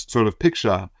alarmist sort of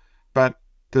picture. But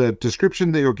the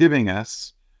description that you're giving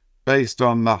us, based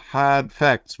on the hard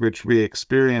facts which we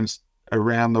experienced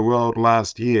around the world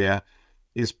last year,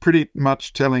 is pretty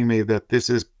much telling me that this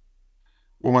is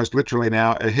almost literally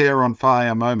now a hair on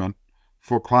fire moment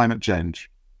for climate change.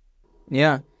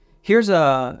 Yeah. Here's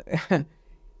an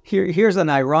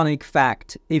ironic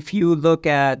fact. If you look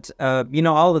at,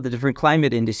 all of the different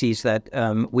climate indices that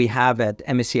we have at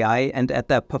MSCI and at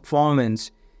their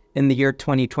performance in the year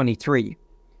 2023,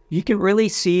 you can really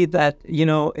see that,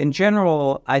 in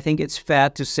general, I think it's fair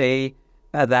to say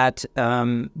that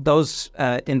those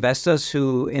investors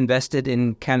who invested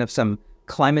in kind of some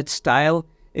climate style,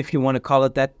 if you want to call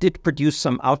it that, did produce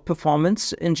some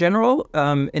outperformance in general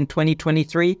in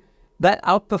 2023. That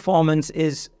outperformance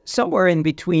is somewhere in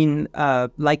between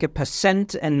like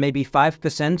 1% and maybe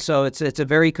 5%. So it's a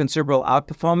very considerable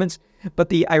outperformance. But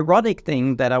the ironic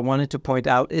thing that I wanted to point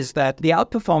out is that the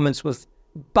outperformance was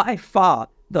by far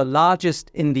the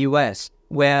largest in the US,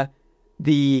 where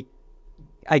the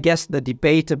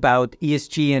debate about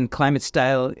ESG and climate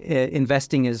style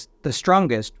investing is the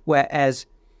strongest, whereas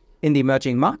in the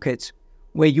emerging markets,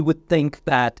 where you would think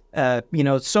that,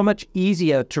 so much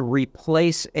easier to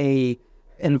replace a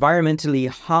environmentally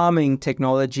harming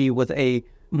technology with a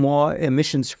more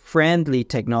emissions-friendly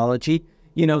technology,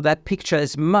 that picture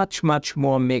is much, much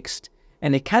more mixed.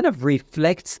 And it kind of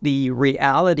reflects the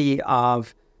reality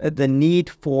of the need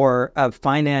for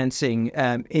financing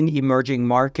in emerging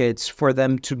markets for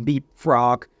them to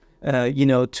leapfrog,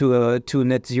 to a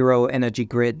net zero energy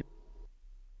grid.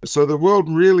 So the world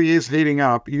really is heating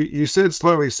up. You said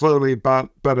slowly, but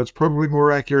it's probably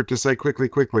more accurate to say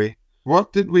quickly.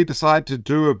 What did we decide to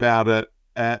do about it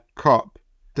at COP?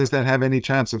 Does that have any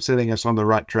chance of setting us on the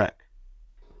right track?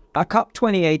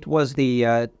 COP28 was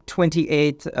the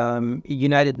 28th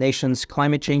United Nations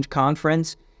Climate Change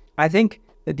Conference. I think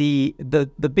the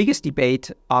biggest debate,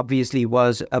 obviously,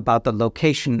 was about the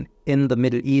location in the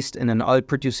Middle East in an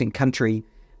oil-producing country,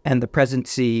 and the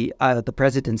presidency of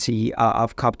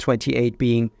COP28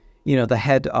 being, the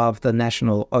head of the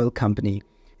national oil company.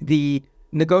 The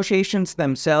negotiations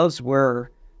themselves were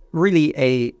really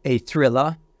a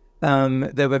thriller.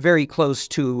 They were very close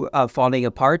to falling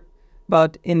apart.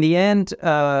 But in the end,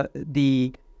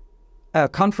 the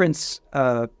conference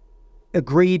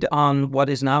agreed on what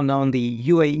is now known the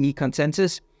UAE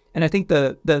consensus. And I think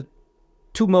the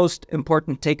two most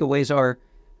important takeaways are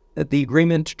the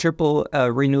agreement to triple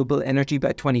renewable energy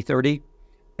by 2030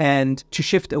 and to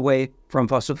shift away from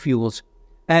fossil fuels.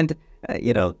 And,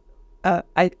 I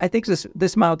think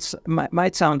this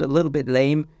might sound a little bit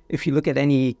lame if you look at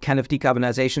any kind of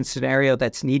decarbonization scenario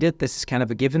that's needed. This is kind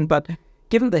of a given, but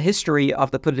given the history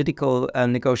of the political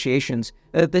negotiations,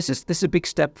 this is a big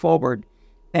step forward.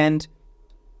 And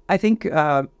I think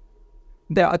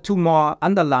there are two more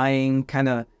underlying kind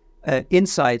of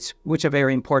insights which are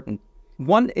very important.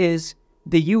 One is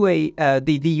the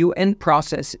UN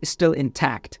process is still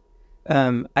intact.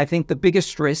 I think the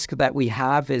biggest risk that we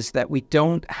have is that we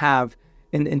don't have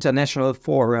an international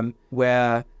forum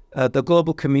where the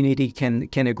global community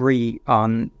can agree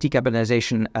on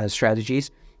decarbonization strategies.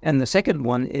 And the second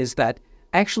one is that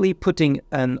actually putting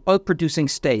an oil-producing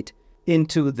state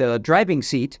into the driving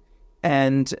seat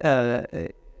and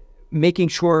making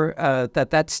sure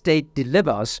that state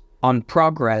delivers on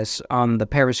progress on the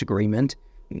Paris Agreement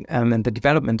and the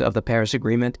development of the Paris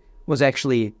Agreement was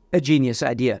actually a genius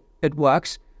idea. It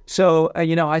works. So,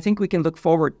 I think we can look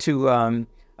forward to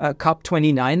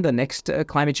COP29, the next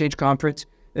climate change conference,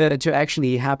 to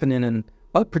actually happen in an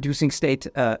oil-producing state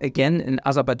again in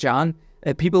Azerbaijan.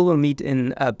 People will meet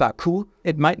in Baku.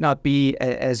 It might not be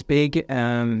as big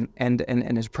and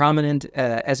as prominent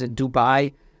as in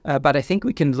Dubai, but I think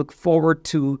we can look forward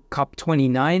to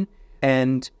COP29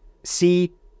 and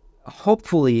see,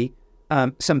 hopefully,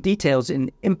 some details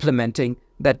in implementing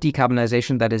that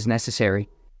decarbonization that is necessary.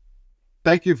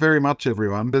 Thank you very much,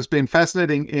 everyone. There's been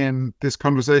fascinating in this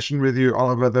conversation with you,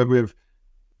 Oliver, that we've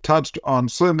touched on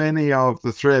so many of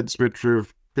the threads which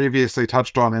we've previously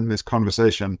touched on in this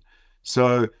conversation.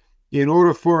 So in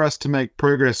order for us to make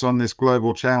progress on this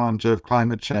global challenge of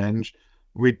climate change,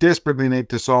 we desperately need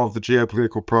to solve the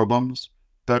geopolitical problems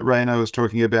that Rainer was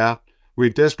talking about.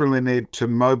 We desperately need to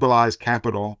mobilize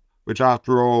capital, which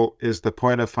after all is the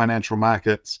point of financial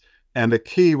markets. And a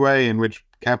key way in which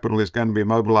capital is going to be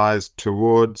mobilized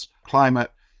towards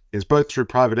climate is both through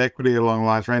private equity along the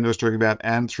lines Rainer was talking about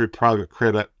and through private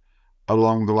credit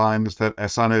along the lines that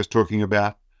Asano is talking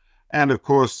about. And of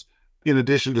course, in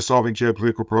addition to solving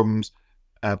geopolitical problems,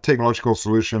 technological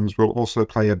solutions will also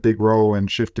play a big role in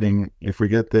shifting, if we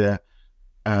get there,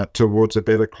 towards a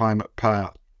better climate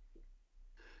path.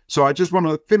 So I just want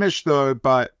to finish, though,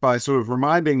 by sort of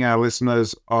reminding our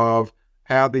listeners of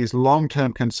how these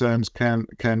long-term concerns can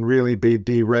really be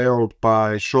derailed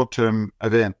by short-term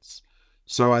events.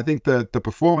 So I think that the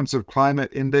performance of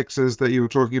climate indexes that you were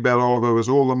talking about, Oliver, was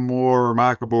all the more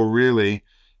remarkable, really,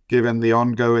 given the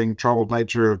ongoing troubled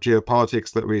nature of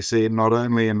geopolitics that we see not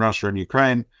only in Russia and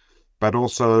Ukraine, but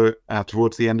also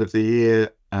towards the end of the year,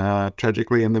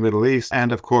 tragically in the Middle East,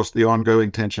 and of course the ongoing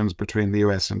tensions between the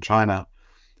US and China.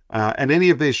 And any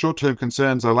of these short-term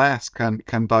concerns, alas, can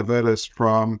divert us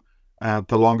from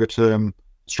the longer-term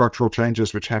structural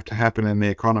changes which have to happen in the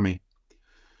economy.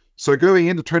 So going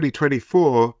into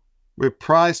 2024, we're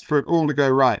priced for it all to go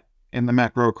right in the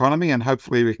macroeconomy, and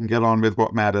hopefully we can get on with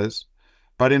what matters.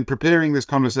 But in preparing this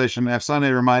conversation,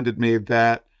 Afsane reminded me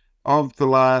that of the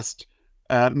last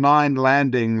 9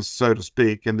 landings, so to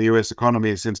speak, in the US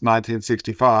economy since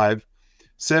 1965,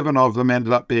 7 of them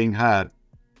ended up being hard.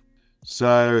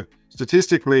 So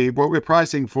statistically, what we're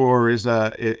pricing for is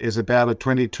about a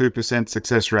 22%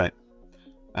 success rate.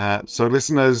 So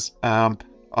listeners,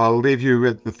 I'll leave you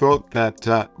with the thought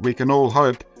that we can all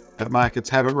hope that markets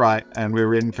have it right and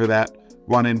we're in for that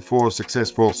 1 in 4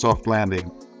 successful soft landing.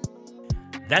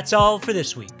 That's all for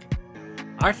this week.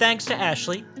 Our thanks to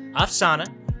Ashley, Afsana,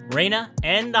 Raina,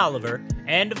 and Oliver,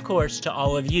 and of course to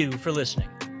all of you for listening.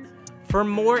 For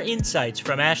more insights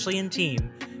from Ashley and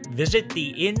team, visit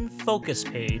the In Focus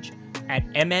page at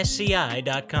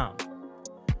msci.com.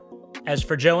 As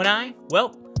for Joe and I,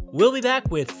 well, we'll be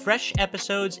back with fresh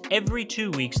episodes every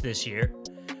 2 weeks this year.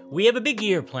 We have a big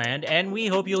year planned, and we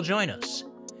hope you'll join us.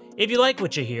 If you like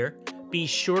what you hear, be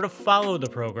sure to follow the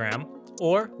program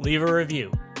or leave a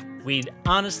review. We'd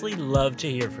honestly love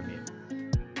to hear from you.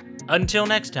 Until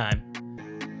next time,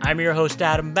 I'm your host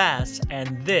Adam Bass,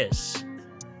 and this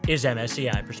is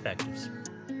MSCI Perspectives.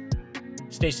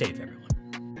 Stay safe, everyone.